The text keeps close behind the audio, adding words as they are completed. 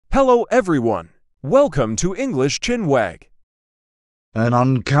Hello everyone. Welcome to English Chinwag. An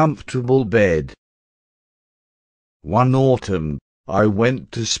uncomfortable bed. One autumn, I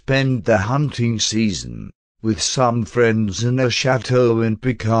went to spend the hunting season with some friends in a chateau in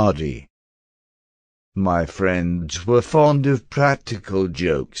Picardy. My friends were fond of practical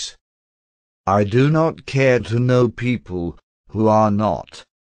jokes. I do not care to know people who are not.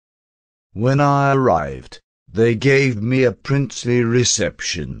 When I arrived, they gave me a princely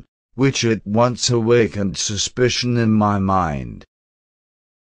reception, which at once awakened suspicion in my mind.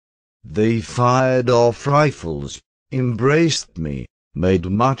 They fired off rifles, embraced me, made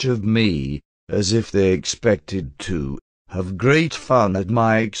much of me, as if they expected to have great fun at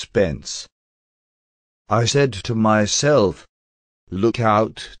my expense. I said to myself, "Look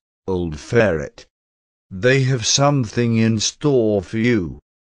out, old ferret. They have something in store for you."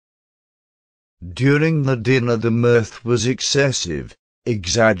 During the dinner the mirth was excessive,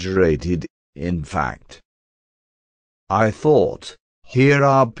 exaggerated, in fact. I thought, here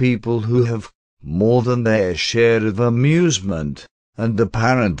are people who have more than their share of amusement, and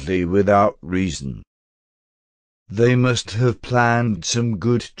apparently without reason. They must have planned some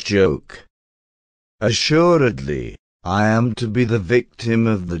good joke. Assuredly, I am to be the victim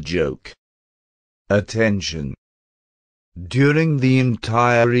of the joke. Attention! During the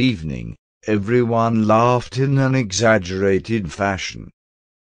entire evening, everyone laughed in an exaggerated fashion.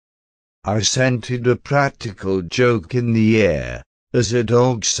 I scented a practical joke in the air, as a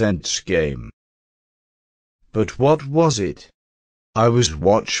dog scents game. But what was it? I was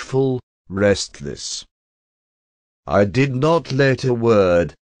watchful, restless. I did not let a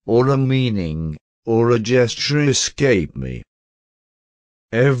word, or a meaning, or a gesture escape me.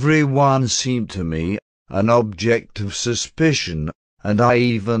 Everyone seemed to me an object of suspicion, and I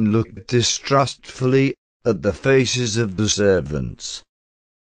even looked distrustfully at the faces of the servants.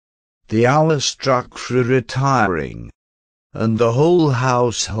 The hour struck for retiring, and the whole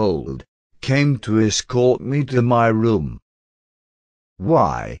household came to escort me to my room.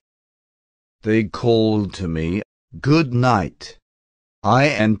 Why? They called to me, "Good night." I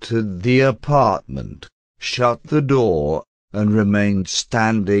entered the apartment, shut the door, and remained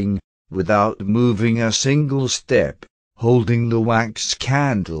standing, without moving a single step, holding the wax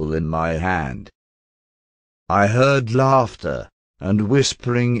candle in my hand. I heard laughter and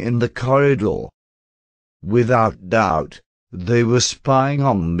whispering in the corridor. Without doubt, they were spying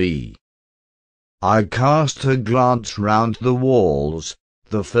on me. I cast a glance round the walls,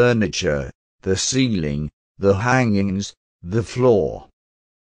 the furniture, the ceiling, the hangings, the floor.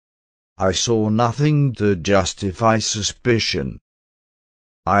 I saw nothing to justify suspicion.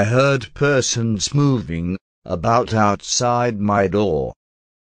 I heard persons moving about outside my door.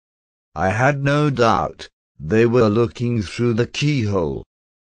 I had no doubt they were looking through the keyhole.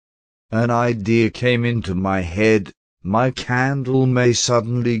 An idea came into my head: my candle may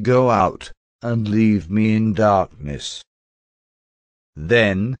suddenly go out and leave me in darkness.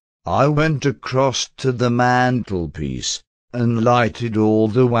 Then I went across to the mantelpiece and lighted all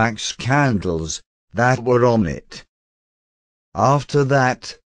the wax candles that were on it. After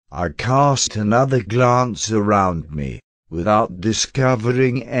that, I cast another glance around me, without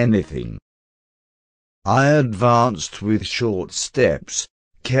discovering anything. I advanced with short steps,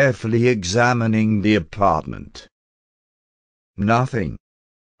 carefully examining the apartment. Nothing.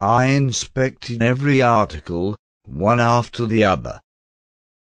 I inspected every article, one after the other.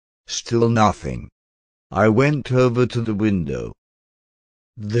 Still nothing. I went over to the window.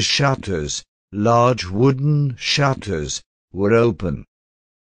 The shutters, large wooden shutters, were open.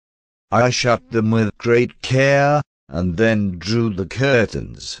 I shut them with great care, and then drew the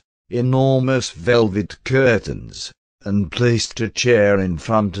curtains, enormous velvet curtains, and placed a chair in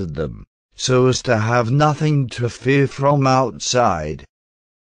front of them, so as to have nothing to fear from outside.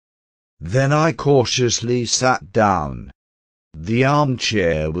 Then I cautiously sat down. The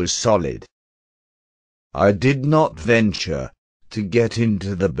armchair was solid. I did not venture to get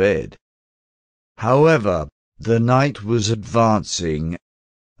into the bed. However, the night was advancing,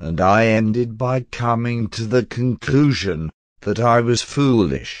 and I ended by coming to the conclusion that I was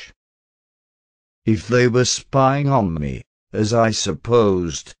foolish. If they were spying on me, as I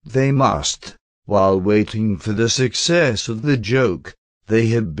supposed they must, while waiting for the success of the joke they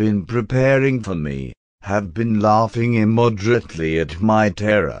had been preparing for me, have been laughing immoderately at my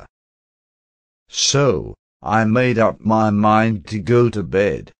terror. So I made up my mind to go to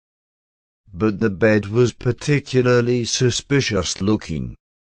bed. But the bed was particularly suspicious-looking.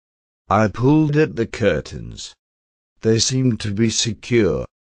 I pulled at the curtains. They seemed to be secure.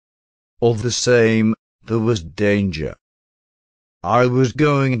 All the same, there was danger. I was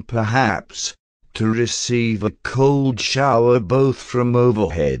going perhaps to receive a cold shower both from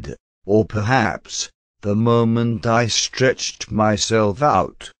overhead, or perhaps the moment I stretched myself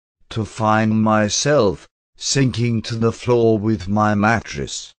out, to find myself sinking to the floor with my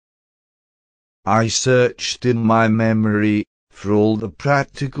mattress. I searched in my memory for all the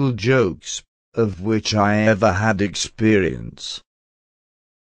practical jokes of which I ever had experience,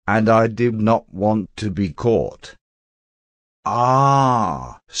 and I did not want to be caught.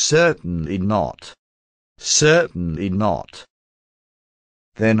 Certainly not. Certainly not.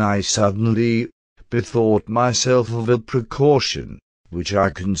 Then I suddenly bethought myself of a precaution which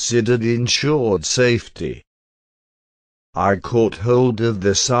I considered ensured safety. I caught hold of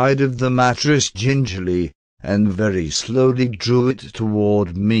the side of the mattress gingerly and very slowly drew it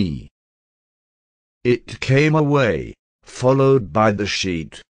toward me. It came away, followed by the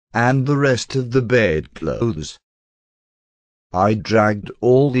sheet and the rest of the bedclothes. I dragged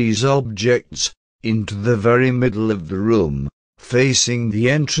all these objects into the very middle of the room, facing the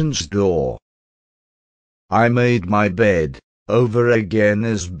entrance door. I made my bed over again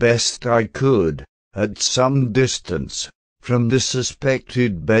as best I could, at some distance from the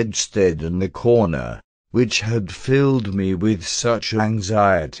suspected bedstead in the corner, which had filled me with such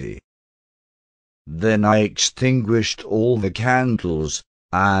anxiety. Then I extinguished all the candles,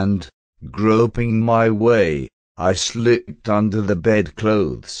 and, groping my way, I slipped under the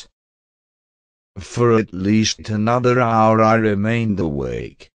bedclothes. For at least another hour I remained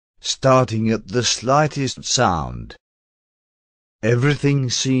awake, starting at the slightest sound. Everything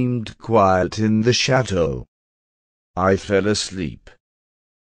seemed quiet in the chateau. I fell asleep.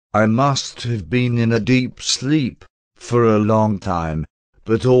 I must have been in a deep sleep for a long time,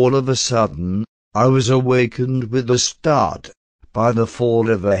 but all of a sudden I was awakened with a start by the fall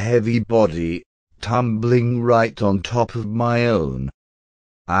of a heavy body tumbling right on top of my own,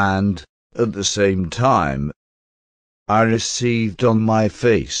 and, at the same time, I received on my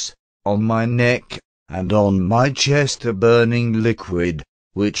face, on my neck, and on my chest a burning liquid,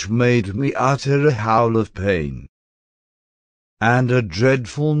 which made me utter a howl of pain. And a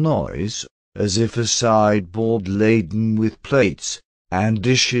dreadful noise, as if a sideboard laden with plates and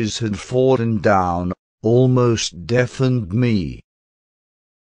dishes had fallen down, almost deafened me.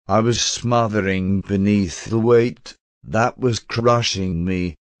 I was smothering beneath the weight that was crushing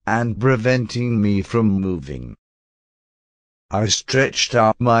me and preventing me from moving. I stretched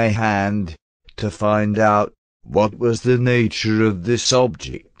out my hand to find out what was the nature of this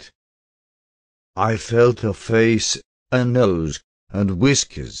object. I felt a face, a nose, and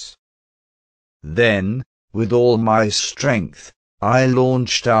whiskers. Then, with all my strength, I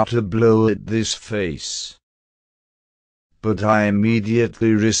launched out a blow at this face. But I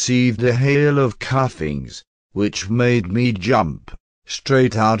immediately received a hail of cuffings, which made me jump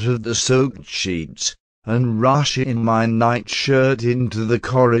straight out of the soaked sheets and rush in my nightshirt into the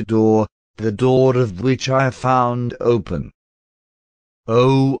corridor, the door of which I found open.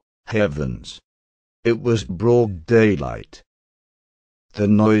 Oh, heavens! It was broad daylight. The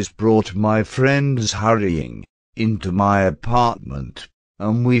noise brought my friends hurrying into my apartment,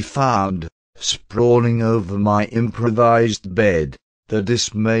 and we found, sprawling over my improvised bed, the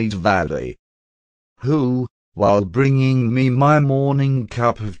dismayed valet, who, while bringing me my morning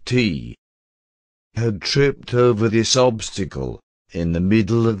cup of tea, had tripped over this obstacle in the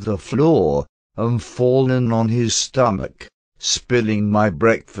middle of the floor and fallen on his stomach, spilling my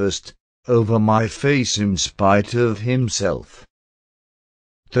breakfast over my face in spite of himself.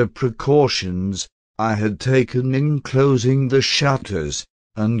 The precautions I had taken in closing the shutters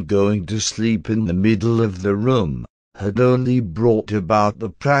and going to sleep in the middle of the room had only brought about the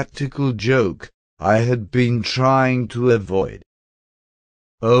practical joke I had been trying to avoid.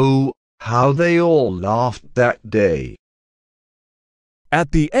 Oh, how they all laughed that day!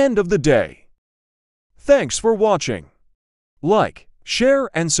 At the end of the day. Thanks for watching. Like, share,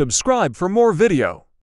 and subscribe for more video.